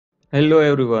Hello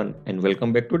everyone and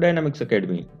welcome back to Dynamix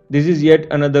Academy. This is yet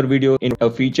another video in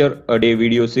a feature a day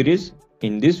video series.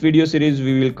 In this video series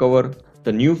we will cover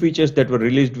the new features that were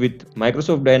released with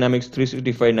Microsoft Dynamics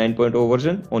 365 9.0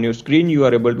 version. On your screen you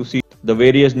are able to see the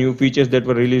various new features that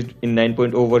were released in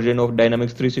 9.0 version of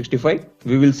Dynamics 365.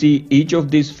 We will see each of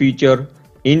these features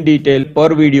in detail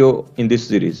per video in this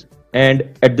series.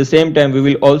 And at the same time we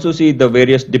will also see the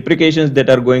various deprecations that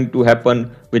are going to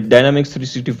happen with Dynamics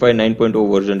 365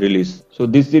 9.0 version release. So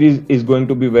this series is going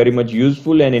to be very much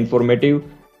useful and informative.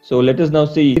 So let us now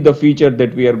see the feature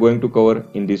that we are going to cover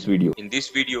in this video. In this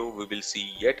video, we will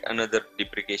see yet another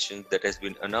deprecation that has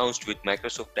been announced with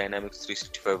Microsoft Dynamics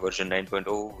 365 version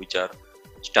 9.0, which are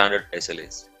standard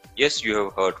SLAs. Yes, you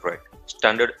have heard right.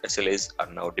 Standard SLAs are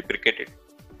now deprecated.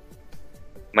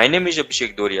 My name is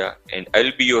Abhishek Doria and I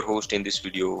will be your host in this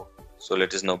video. So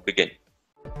let us now begin.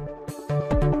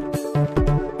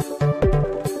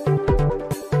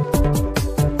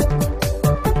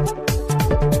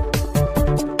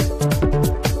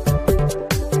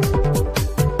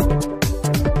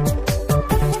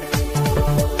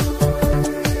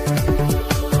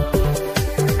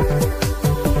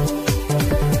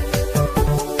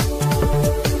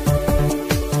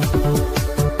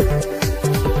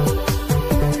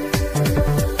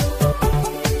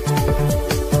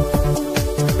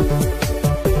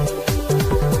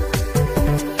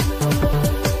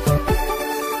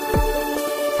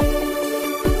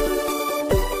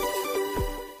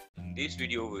 In this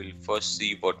video, we will first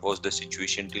see what was the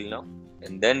situation till now,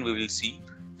 and then we will see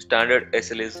standard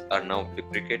SLAs are now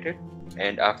deprecated,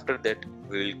 and after that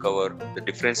we will cover the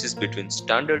differences between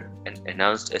standard and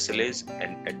enhanced SLAs,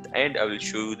 and at the end I will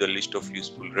show you the list of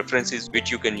useful references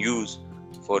which you can use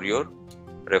for your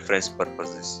reference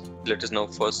purposes. Let us now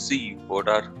first see what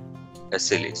are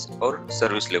SLAs or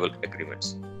service level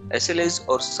agreements. SLAs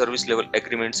or service level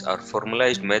agreements are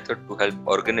formalized method to help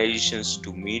organizations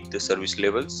to meet the service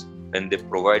levels when they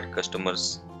provide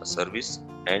customers a service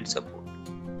and support.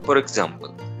 For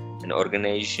example, an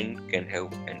organization can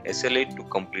have an SLA to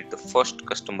complete the first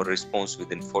customer response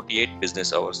within 48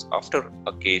 business hours after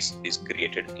a case is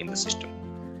created in the system.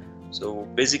 So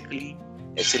basically,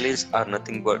 SLAs are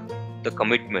nothing but the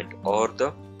commitment or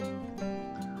the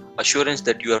assurance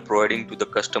that you are providing to the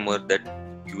customer that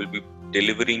you will be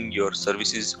delivering your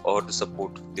services or the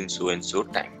support within so and so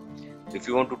time. If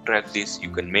you want to track this, you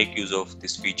can make use of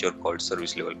this feature called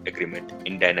service level agreement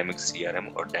in Dynamics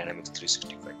CRM or Dynamics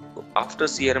 365. So after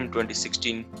CRM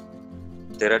 2016,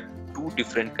 there are two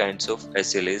different kinds of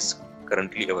SLAs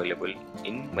currently available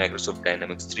in Microsoft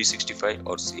Dynamics 365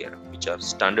 or CRM, which are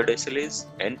standard SLAs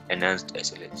and enhanced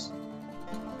SLAs.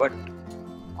 But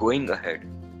going ahead,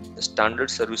 the standard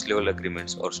service level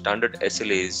agreements or standard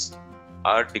SLAs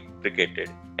are deprecated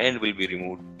and will be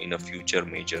removed in a future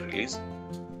major release.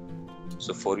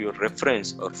 So for your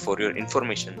reference or for your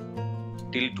information,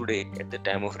 till today at the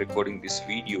time of recording this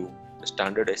video, the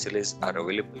standard SLAs are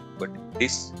available, but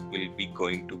this will be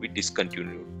going to be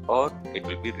discontinued or it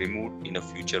will be removed in a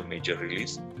future major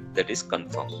release that is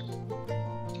confirmed.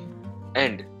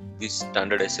 And these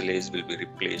standard SLAs will be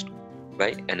replaced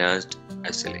by enhanced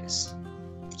SLAs.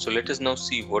 So let us now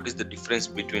see what is the difference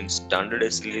between standard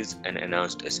SLAs and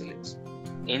enhanced SLAs.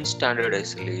 In standard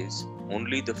SLAs,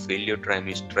 only the failure time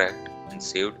is tracked and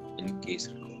saved in case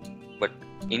record. But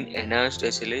in enhanced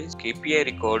SLAs, KPI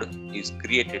record is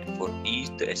created for each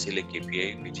the SLA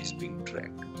KPI which is being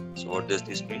tracked. So what does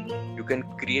this mean? You can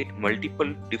create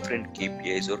multiple different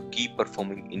KPIs or key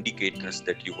performing indicators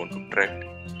that you want to track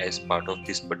as part of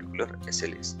this particular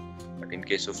SLAs. But in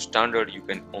case of standard, you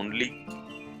can only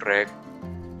track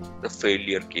the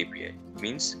failure KPI.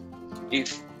 Means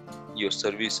if your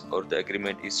service or the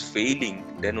agreement is failing,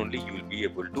 then only you will be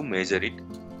able to measure it,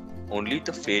 only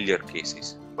the failure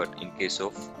cases. But in case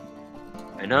of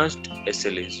enhanced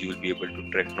SLAs, you will be able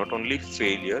to track not only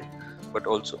failure but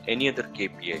also any other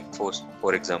KPI.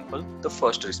 For example, the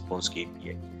first response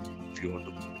KPI. If you want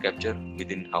to capture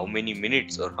within how many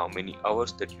minutes or how many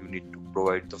hours that you need to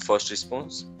provide the first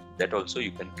response, that also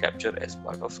you can capture as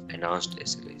part of enhanced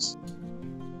SLAs.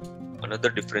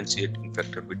 Another differentiating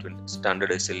factor between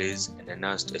standard SLAs and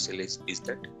enhanced SLAs is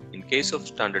that in case of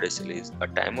standard SLAs, a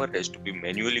timer has to be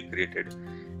manually created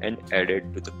and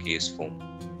added to the case form.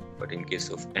 But in case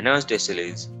of enhanced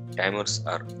SLAs, timers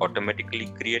are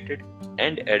automatically created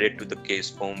and added to the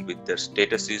case form with their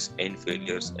statuses and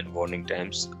failures and warning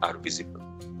times are visible.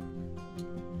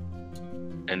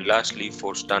 And lastly,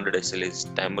 for standard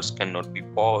SLAs, timers cannot be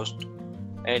paused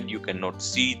and you cannot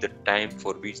see the time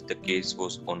for which the case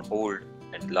was on hold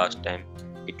and last time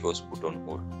it was put on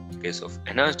hold. In case of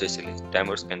enhanced SLAs,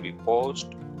 timers can be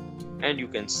paused and you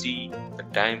can see the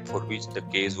time for which the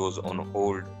case was on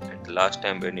hold and the last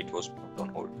time when it was put on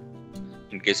hold.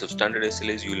 In case of standard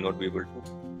SLAs, you will not be able to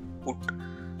put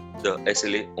the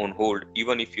SLA on hold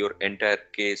even if your entire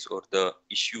case or the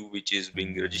issue which is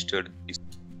being registered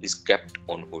is kept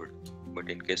on hold. But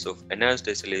in case of enhanced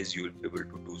SLAs, you will be able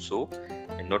to do so,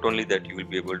 and not only that, you will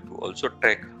be able to also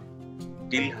track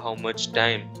till how much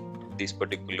time this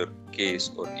particular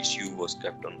case or issue was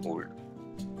kept on hold.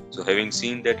 So having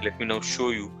seen that, let me now show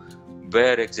you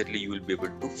where exactly you will be able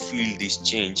to feel this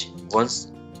change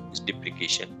once this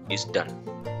deprecation is done.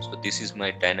 So this is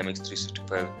my Dynamix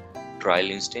 365 trial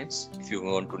instance. If you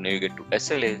want to navigate to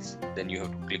SLAs, then you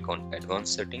have to click on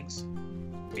advanced settings,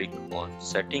 click on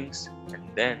settings, and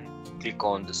then click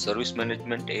on the service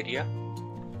management area,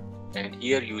 and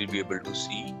here you will be able to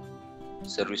see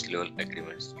service level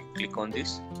agreements. You click on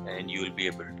this and you will be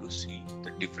able to see the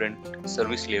different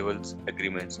service levels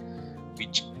agreements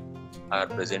which are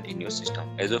present in your system.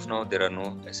 As of now, there are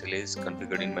no SLAs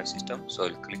configured in my system, so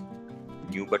I'll click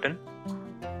new button.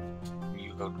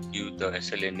 You have to give the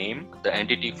SLA name, the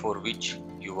entity for which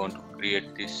you want to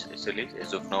create this SLA.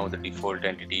 As of now, the default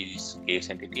entity is case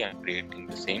entity. I'm creating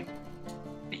the same.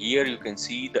 Here you can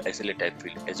see the SLA type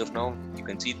field. As of now, you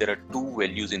can see there are two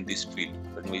values in this field.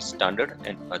 One is standard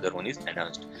and other one is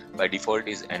enhanced. By default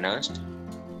is enhanced,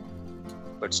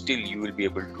 but still you will be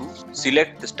able to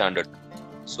select the standard.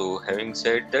 So having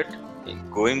said that,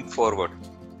 going forward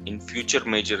in future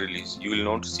major release, you will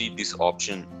not see this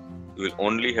option. You will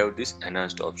only have this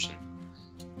enhanced option.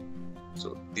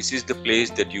 So this is the place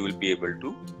that you will be able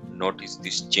to notice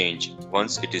this change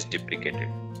once it is deprecated.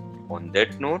 On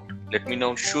that note, let me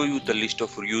now show you the list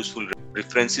of useful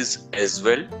references as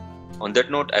well. On that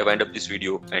note, I wind up this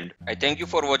video and I thank you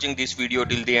for watching this video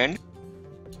till the end.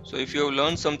 So if you have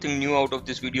learned something new out of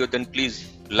this video, then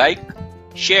please like,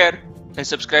 share and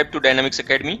subscribe to Dynamix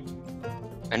Academy,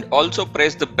 and also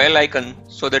press the bell icon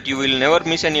so that you will never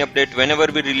miss any update whenever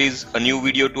we release a new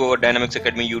video to our Dynamix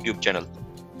Academy YouTube channel.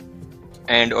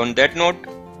 And on that note,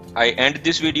 I end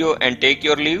this video and take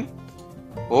your leave.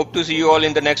 Hope to see you all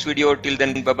in the next video. Till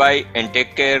then, bye bye and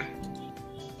take care.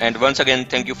 And once again,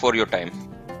 thank you for your time.